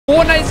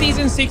Fortnite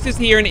Season 6 is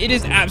here and it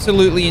is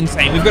absolutely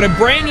insane. We've got a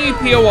brand new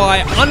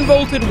POI,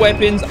 unvaulted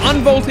weapons,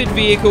 unvaulted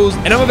vehicles,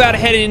 and I'm about to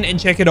head in and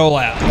check it all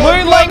out.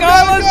 Moon Lake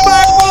Island's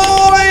back,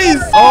 boys!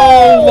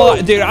 Oh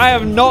my, dude, I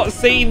have not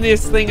seen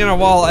this thing in a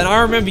while. And I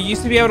remember you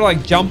used to be able to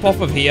like jump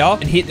off of here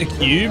and hit the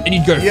cube and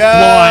you'd go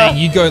flying.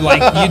 You'd go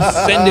like, you'd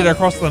send it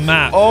across the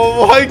map.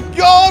 Oh my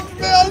God,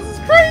 man, this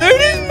is crazy. Dude,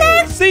 it's back.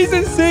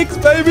 Season 6,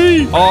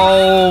 baby.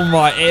 Oh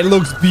my, it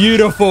looks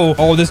beautiful.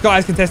 Oh, this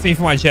guy's contesting me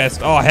for my chest.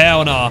 Oh,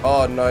 hell no.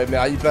 Oh no,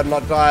 man, you better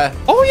not die.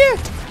 Oh yeah,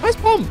 nice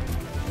pump.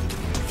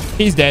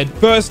 He's dead.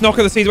 First knock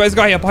of the season. Where's the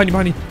guy here? Behind you,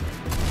 behind you.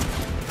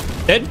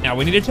 Dead. Now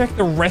we need to check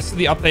the rest of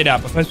the update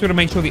out, but first we got to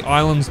make sure the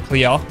island's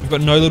clear. We've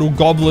got no little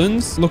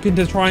goblins looking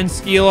to try and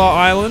steal our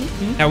island.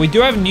 Now we do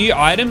have new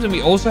items and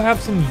we also have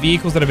some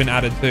vehicles that have been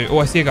added too. Oh,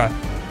 I see a guy.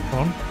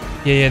 Hold on.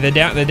 Yeah,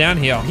 they're down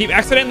here. I keep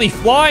accidentally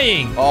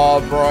flying.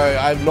 Oh, bro,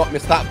 I've not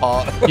missed that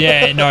part.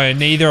 Yeah, no,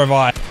 neither have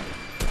I.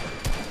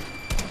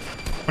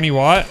 20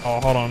 white. Oh,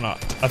 hold on. I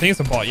think it's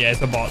a bot. Yeah,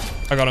 it's a bot.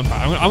 I got him.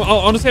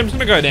 Honestly, I'm just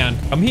gonna go down.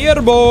 I'm here,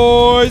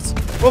 boys.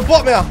 Well,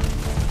 bot now.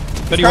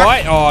 30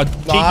 white. Oh,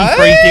 cheeky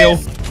free kill.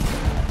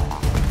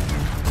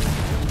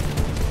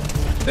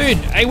 Dude,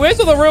 hey, where's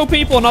all the real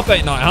people on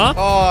update night, huh?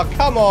 Oh,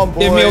 come on, boy.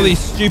 Give me all these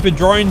stupid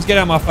drones. Get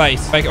out of my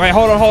face. Wait,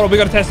 hold on. We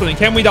got to test something.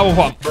 Can we double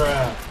pump?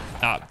 Bruh.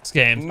 Ah,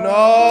 scam.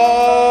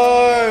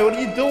 No, what are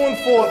you doing,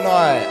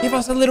 Fortnite? Give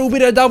us a little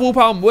bit of double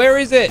pump. Where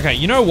is it? Okay,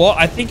 you know what?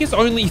 I think it's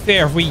only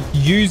fair if we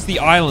use the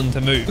island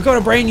to move. We've got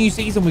a brand new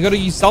season. We got to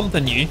use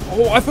something new.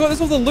 Oh, I forgot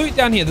there's all the loot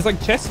down here. There's like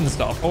chests and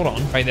stuff. Hold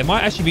on. Wait, there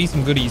might actually be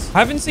some goodies. I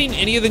haven't seen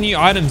any of the new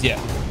items yet.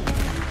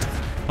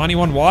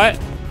 91 white.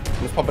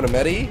 Just popping a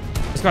medi.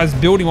 This guy's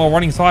building while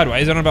running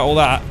sideways. I don't know about all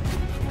that.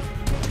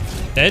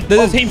 Dead.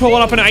 There's a team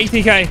pulling up in an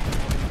ATK.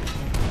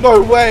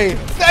 No way.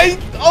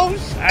 Oh,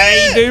 shit.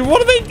 Hey, dude,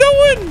 what are they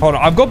doing? Hold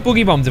on, I've got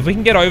boogie bombs. If we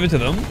can get over to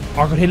them,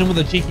 I could hit him with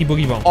a cheeky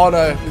boogie bomb. Oh,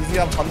 no. Does he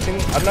have hunting?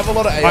 I don't have a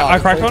lot of AR. I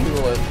cracked one.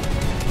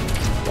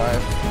 Nice.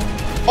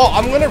 Oh,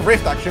 I'm going to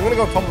rift, actually. I'm going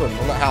to go top of him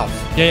on that house.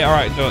 Yeah, all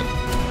right, do it.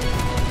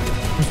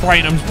 I'm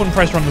spraying. I'm just putting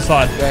pressure on the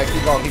side. Yeah,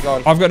 keep going, keep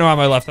going. I've got no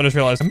ammo left. I just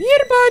realized. I'm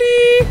here,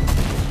 buddy.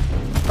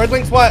 Red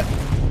link's white.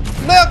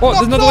 What?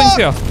 There's another link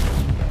here.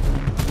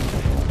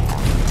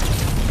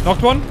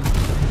 Knocked one.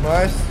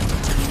 Nice.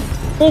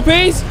 Full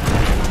piece.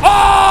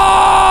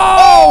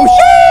 Oh,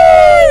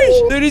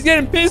 sheesh! Dude, he's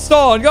getting pissed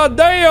on. God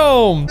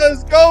damn.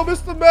 Let's go,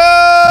 Mr.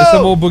 Man. There's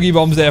some more boogie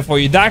bombs there for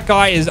you. That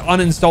guy is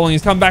uninstalling.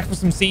 He's come back for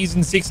some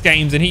Season 6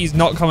 games, and he's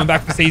not coming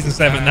back for Season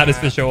 7. That is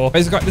for sure.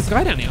 There's a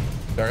guy down here.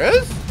 There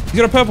is? He's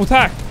got a purple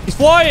tack. He's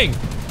flying.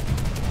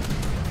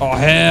 Oh,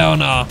 hell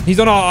nah. He's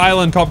on our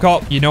island,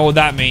 cop. You know what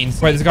that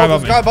means. Wait, there's a guy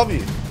above me. There's a guy above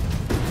you.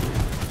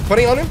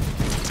 20 on him.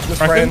 Just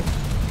spraying.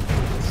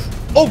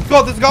 Oh,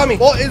 God, there's a guy on me.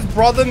 What is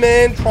brother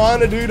man trying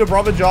to do to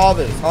brother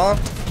Jarvis, huh?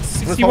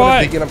 60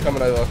 white. I'm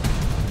coming over.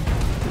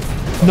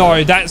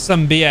 No, that's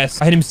some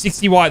BS. I hit him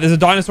 60 white. There's a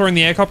dinosaur in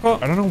the air, cop.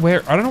 I don't know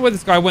where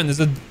this guy went.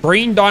 There's a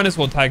green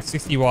dinosaur tag,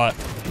 60 white.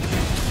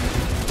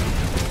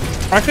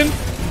 Cracked him.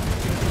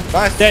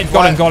 Nice. Dead.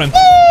 Got him.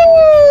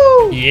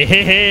 Woo!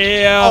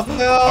 Yeah.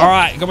 Oh, all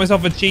right. Got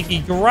myself a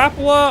cheeky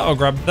grappler. I'll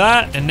grab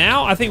that. And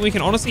now I think we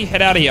can honestly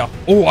head out of here.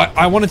 Oh,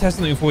 I want to test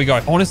something before we go.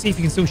 I want to see if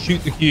you can still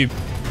shoot the cube.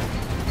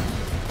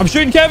 I'm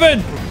shooting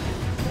Kevin.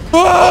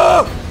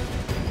 Ah!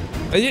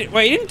 Wait,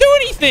 he didn't do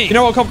anything. You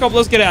know what, cop?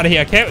 Let's get out of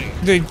here.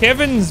 Dude,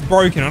 Kevin's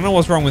broken. I don't know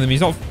what's wrong with him.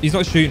 He's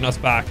not shooting us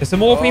back. There's some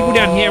more people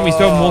down here, and we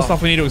still have more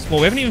stuff we need to explore.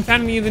 We haven't even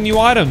found any of the new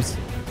items.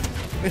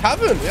 We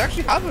haven't. We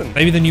actually haven't.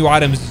 Maybe the new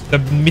items, the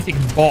mythic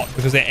bot,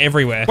 because they're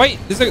everywhere. Wait,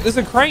 there's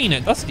a crane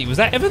at Dusty. Was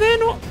that ever there?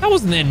 That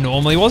wasn't there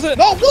normally, was it?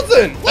 No, it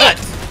wasn't. What?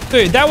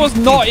 Dude, that was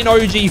not in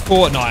OG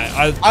Fortnite.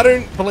 I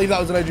don't believe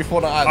that was an OG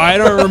Fortnite either. I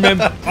don't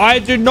remember. I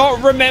do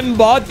not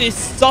remember this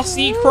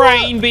sussy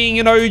crane being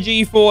an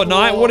OG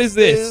Fortnite. What is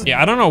this?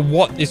 Yeah, I don't know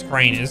what this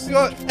crane is. You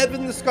got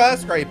Evan the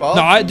Skyscraper.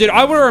 No, I would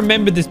have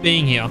remembered this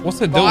being here.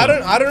 What's it doing? I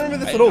don't remember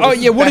this at all. Oh,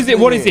 yeah, what is it?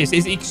 What is this?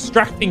 It's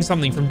extracting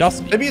something from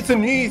Dusty. Maybe it's a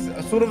new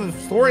sort of a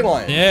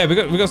storyline. Yeah,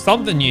 we got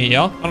something new here.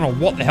 I don't know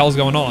what the hell's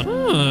going on.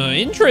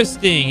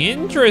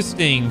 Interesting,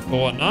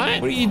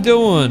 Fortnite. What are you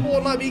doing?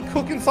 Fortnite be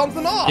cooking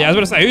something up. Yeah, I was about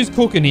to say, who's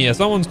cooking here?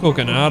 Someone's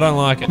cooking, and I don't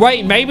like it.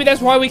 Wait, maybe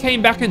that's why we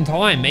came back in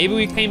time. Maybe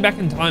we came back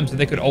in time so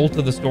they could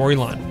alter the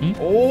storyline.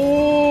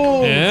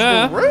 Oh,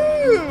 yeah.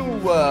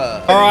 True.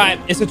 All right,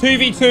 it's a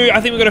 2v2.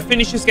 I think we're going to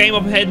finish this game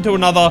up and head into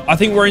another. I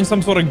think we're in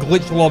some sort of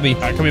glitch lobby.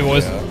 All right, come here,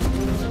 boys. Yeah.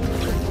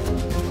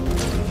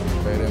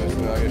 Straight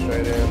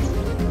in.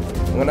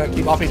 I'm going to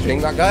keep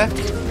RPGing that guy.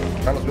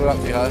 Trying to build up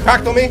too high.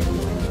 Cracked on me.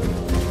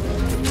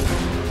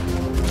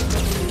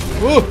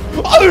 Ooh.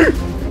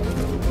 Oh!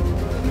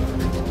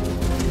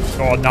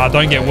 Oh, nah,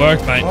 don't get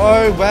worked, mate.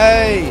 No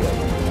way.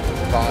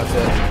 That's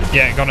it.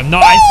 Yeah, got him.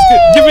 Nice.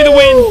 Give me the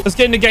win. Let's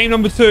get into game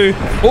number 2.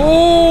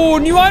 Oh,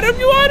 new item,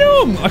 new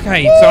item.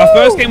 Okay, so our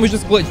first game was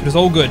just glitched, but it's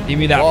all good. Give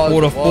me that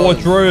water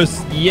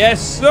fortress.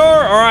 Yes, sir.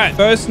 All right,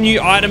 first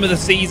new item of the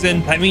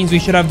season. That means we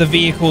should have the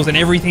vehicles and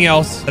everything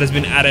else that has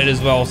been added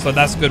as well. So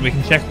that's good. We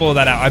can check all of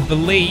that out. I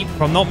believe,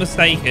 if I'm not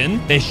mistaken,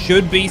 there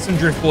should be some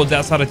drift boards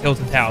outside of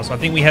Tilted Tower. So I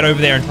think we head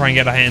over there and try and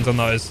get our hands on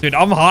those. Dude,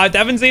 I'm hyped. I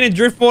haven't seen a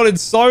drift board in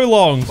so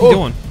long. What's he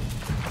doing?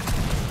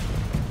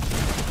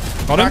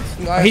 Got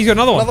him? Nice. He's got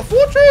another one. Another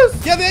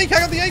fortress. Yeah, the AK.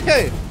 Got the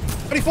AK.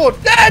 24.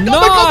 Dad, nice. Oh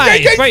my god,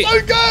 the AK's Wait.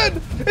 so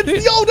good.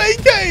 It's the old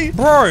AK.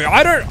 Bro,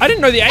 I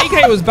didn't know the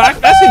AK was back.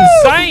 That's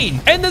insane.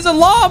 And there's a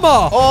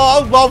llama.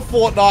 Oh, I love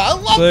Fortnite. I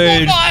love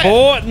Fortnite.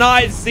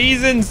 Fortnite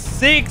Season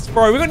 6,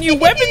 bro. We got new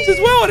weapons as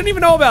well. I didn't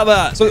even know about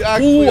that. So,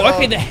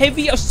 okay, the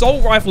heavy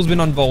assault rifle's been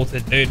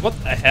unvaulted, dude. What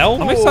the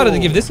hell? I'm excited to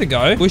give this a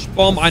go. Bush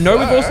bomb. I know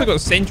we've also got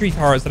sentry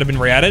turrets that have been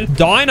re-added.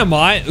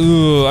 Dynamite.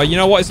 Ooh, you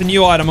know what? It's a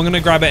new item. I'm going to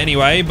grab it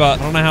anyway,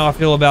 but I don't know how I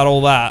feel about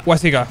all that.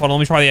 Where's he go? Hold on,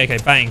 let me try the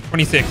AK. Bang.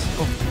 26.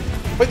 Oh.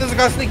 Wait, there's a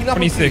guy sneaking up.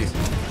 26.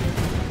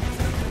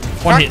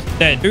 One hit.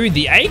 Dead. Dude,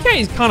 the AK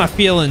is kind of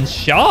feeling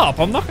sharp.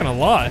 I'm not going to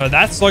lie. But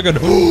that's so good.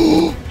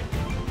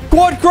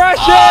 Quad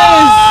crashes!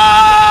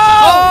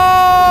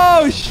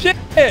 Oh, shit!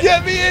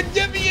 Get me in,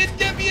 get me in,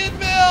 get me in,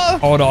 Bill!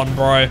 Hold on,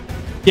 bro.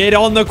 Get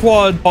on the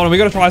quad. Hold on, we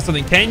got to try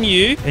something. Can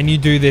you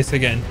do this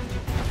again?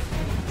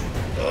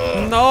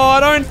 No, I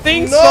don't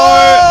think so.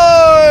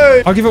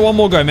 I'll give it one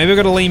more go. Maybe I've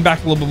got to lean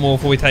back a little bit more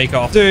before we take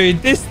off.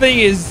 Dude, this thing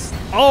is...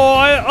 Oh,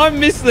 I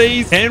miss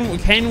these.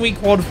 Can we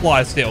quad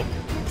fly still?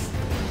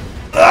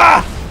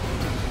 Ah!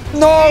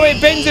 No,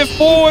 it bends it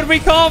forward. We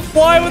can't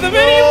fly with them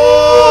anymore.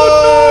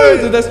 No,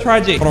 dude, that's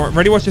tragic. Hold on,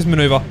 ready? Watch this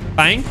maneuver.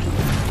 Bang.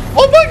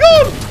 Oh my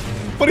god!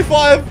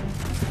 45.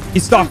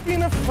 He's stuck. He's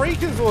being a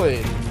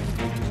freakazoid.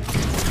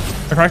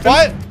 I cracked him.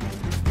 What?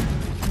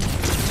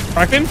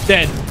 Cracked him.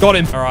 Dead. Got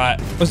him. All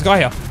right. What's the guy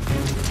here?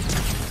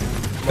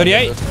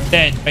 38.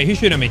 Dead. Hey, who's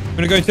shooting at me? I'm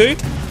gonna go too.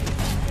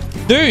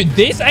 Dude,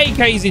 this AK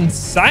is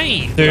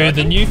insane. Dude,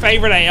 the new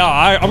favorite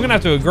AR. I'm going to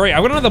have to agree.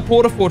 I've got another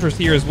Porter Fortress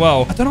here as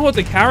well. I don't know what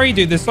to carry,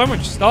 dude. There's so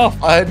much stuff.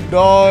 I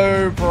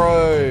know,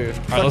 bro.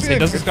 All right, let's see.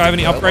 Does this guy have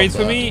any upgrades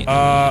for me?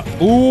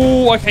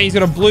 Ooh, okay. He's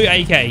got a blue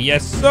AK.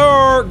 Yes,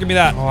 sir. Give me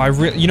that. Oh,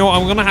 you know what?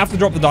 I'm going to have to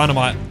drop the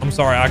dynamite. I'm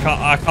sorry.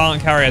 I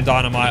can't carry a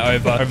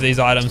dynamite over these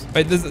items.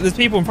 Wait, there's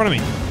people in front of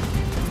me.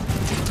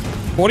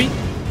 40?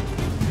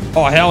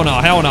 Oh, hell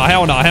no. Hell no.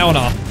 Hell no. Hell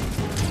no.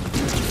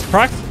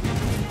 Cracked?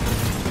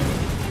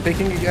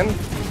 Peeking again.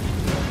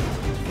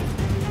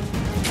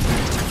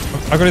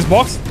 I got his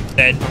box.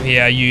 Dead. Oh,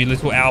 yeah, you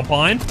little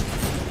alpine.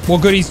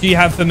 What goodies do you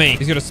have for me?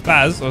 He's got a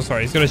spaz. Oh,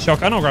 sorry. He's got a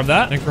shotgun. I'll grab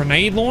that. And a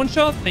grenade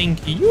launcher.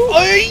 Thank you.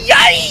 Oh,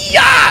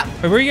 yeah!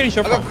 Wait, where are you getting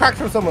shot from? I got cracked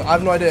from somewhere. I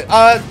have no idea.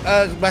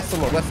 West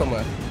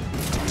somewhere.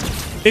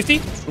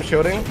 50? I'm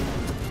shooting.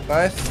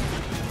 Nice.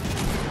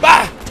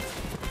 Bah!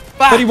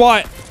 30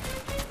 white.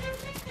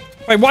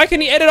 Wait, why can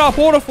he edit our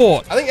Porter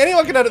Fort? I think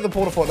anyone can edit the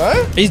Porter Fort, no?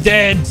 He's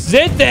dead.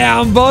 Sit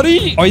down,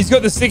 buddy. Oh, he's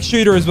got the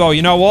 6-shooter as well.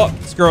 You know what?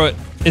 Screw it.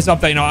 This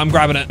update, no, I'm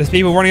grabbing it. There's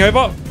people running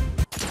over.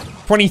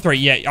 23.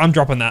 Yeah, I'm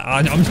dropping that.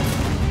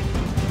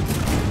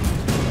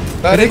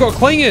 Hey, they've got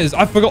clingers.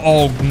 I forgot.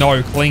 Oh,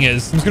 no,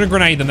 clingers. I'm just going to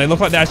grenade them. They look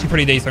like they're actually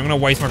pretty decent. I'm going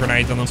to waste my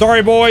grenades on them.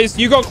 Sorry, boys.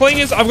 You got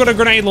clingers. I've got a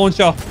grenade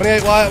launcher.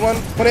 28 white, one.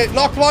 28,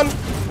 knocked one.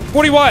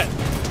 40 white.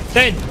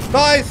 Dead.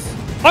 Nice.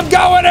 I'm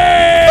going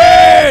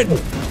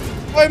in.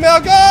 Wait,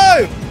 Mel,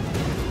 go!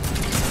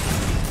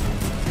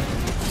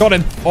 Got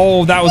him.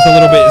 Oh, that was a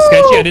little bit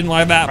sketchy. I didn't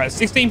like that. All right,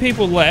 16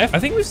 people left. I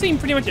think we've seen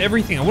pretty much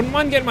everything. I wouldn't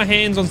mind getting my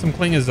hands on some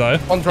clingers, though.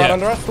 One's right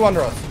under us. Two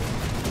under us.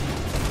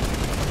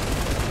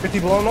 50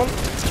 blown on.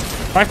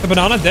 Crack the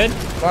banana. Dead.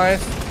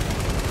 Nice.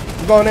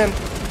 I'm going in.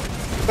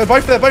 They're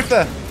both there. Both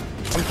there.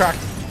 I'm cracked.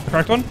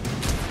 Cracked one.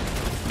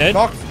 Dead.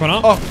 Knocked. One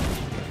up.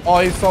 Oh,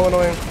 he's so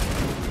annoying.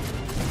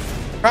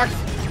 Cracked.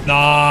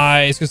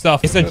 Nice, good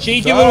stuff. It's a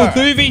cheeky little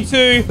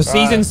 2v2 for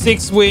Season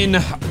 6 win.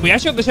 We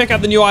actually have to check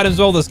out the new items as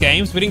well this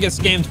game, so we didn't get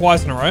scammed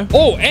twice in a row.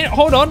 Oh, and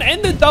hold on,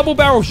 and the double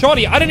barrel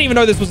shotty. I didn't even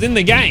know this was in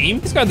the game.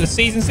 This got the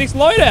Season 6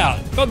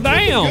 loadout. God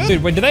damn.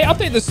 Dude, wait, did they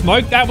update the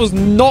smoke? That was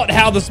not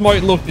how the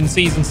smoke looked in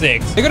Season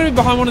 6. They gotta be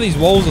behind one of these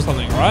walls or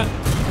something, right?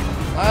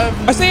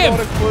 I see him.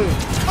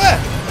 Where?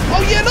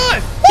 Oh, yeah,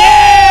 nice.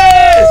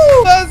 Yes!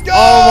 Let's go!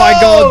 Oh my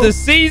god, the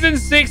Season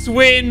 6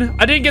 win.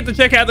 I didn't get to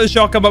check out the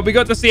shotgun, but we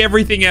got to see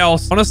everything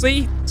else.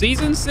 Honestly,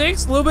 Season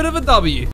 6, a little bit of a W.